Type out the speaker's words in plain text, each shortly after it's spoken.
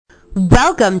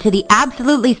Welcome to the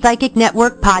Absolutely Psychic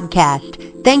Network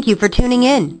podcast. Thank you for tuning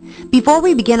in. Before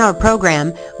we begin our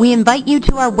program, we invite you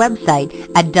to our website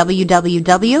at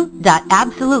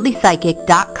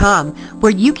www.absolutelypsychic.com,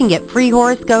 where you can get free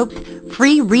horoscopes,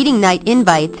 free reading night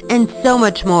invites, and so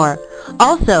much more.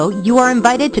 Also, you are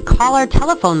invited to call our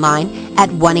telephone line at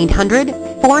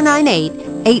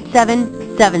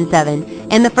 1-800-498-8777,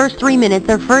 and the first 3 minutes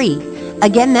are free.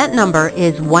 Again, that number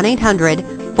is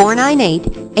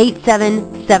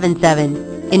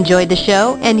 1-800-498-8777. Enjoy the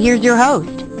show, and here's your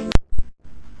host.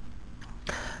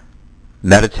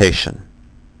 Meditation.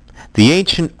 The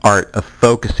ancient art of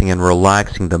focusing and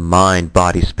relaxing the mind,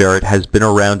 body, spirit has been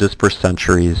around us for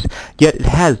centuries, yet it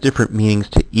has different meanings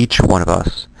to each one of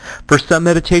us. For some,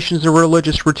 meditation is a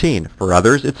religious routine. For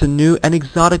others, it's a new and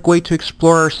exotic way to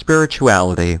explore our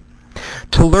spirituality.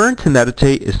 To learn to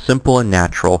meditate is simple and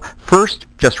natural. First,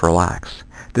 just relax.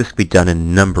 This can be done in a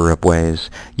number of ways.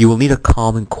 You will need a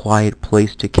calm and quiet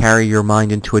place to carry your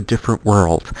mind into a different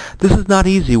world. This is not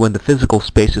easy when the physical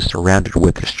space is surrounded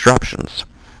with disruptions.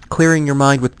 Clearing your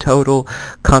mind with total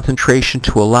concentration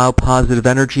to allow positive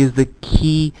energy is the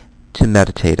key to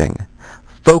meditating.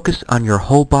 Focus on your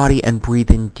whole body and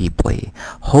breathe in deeply.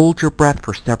 Hold your breath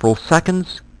for several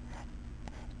seconds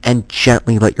and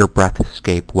gently let your breath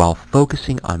escape while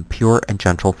focusing on pure and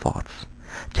gentle thoughts.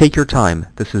 Take your time.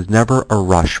 This is never a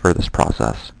rush for this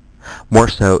process. More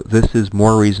so, this is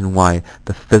more reason why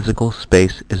the physical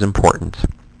space is important.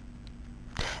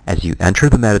 As you enter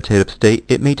the meditative state,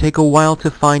 it may take a while to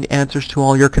find answers to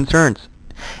all your concerns.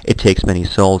 It takes many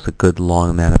souls a good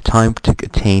long amount of time to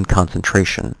attain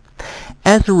concentration.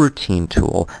 As a routine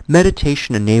tool,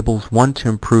 meditation enables one to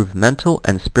improve mental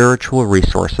and spiritual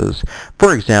resources.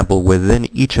 For example, within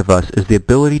each of us is the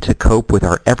ability to cope with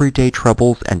our everyday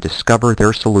troubles and discover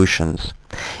their solutions.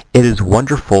 It is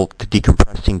wonderful to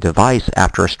decompressing device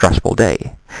after a stressful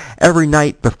day. Every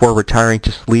night before retiring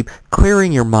to sleep,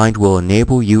 clearing your mind will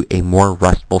enable you a more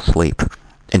restful sleep.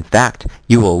 In fact,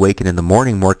 you will awaken in the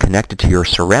morning more connected to your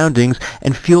surroundings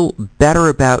and feel better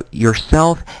about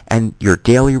yourself and your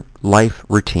daily life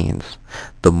routines.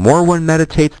 The more one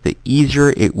meditates, the easier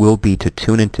it will be to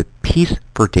tune into peace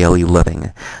for daily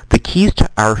living. The keys to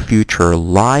our future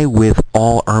lie with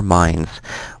all our minds.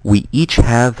 We each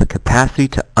have the capacity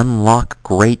to unlock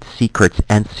great secrets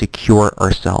and secure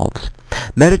ourselves.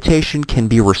 Meditation can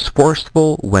be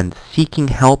resourceful when seeking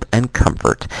help and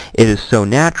comfort. It is so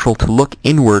natural to look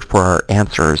inward for our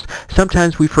answers.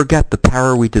 Sometimes we forget the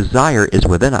power we desire is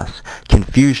within us.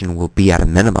 Confusion will be at a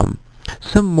minimum.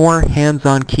 Some more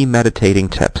hands-on key meditating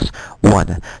tips.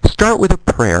 1. Start with a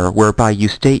prayer whereby you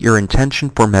state your intention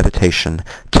for meditation.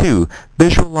 2.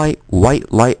 Visualize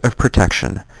white light of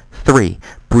protection. 3.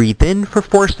 Breathe in for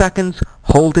 4 seconds,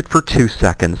 hold it for 2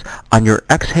 seconds. On your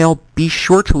exhale, be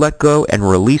sure to let go and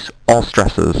release all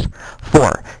stresses.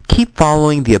 4. Keep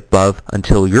following the above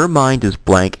until your mind is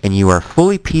blank and you are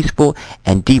fully peaceful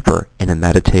and deeper in a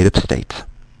meditative state.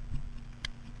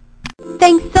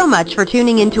 Thanks so much for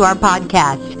tuning into our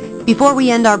podcast. Before we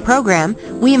end our program,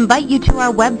 we invite you to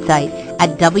our website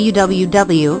at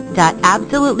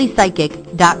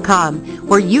www.absolutelypsychic.com,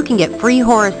 where you can get free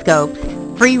horoscopes,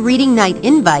 free reading night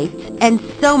invites, and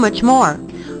so much more.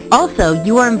 Also,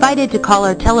 you are invited to call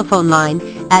our telephone line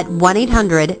at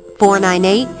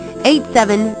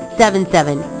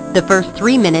 1-800-498-8777. The first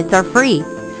 3 minutes are free.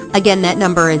 Again, that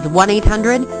number is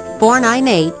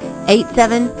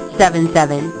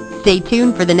 1-800-498-8777. Stay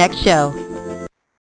tuned for the next show.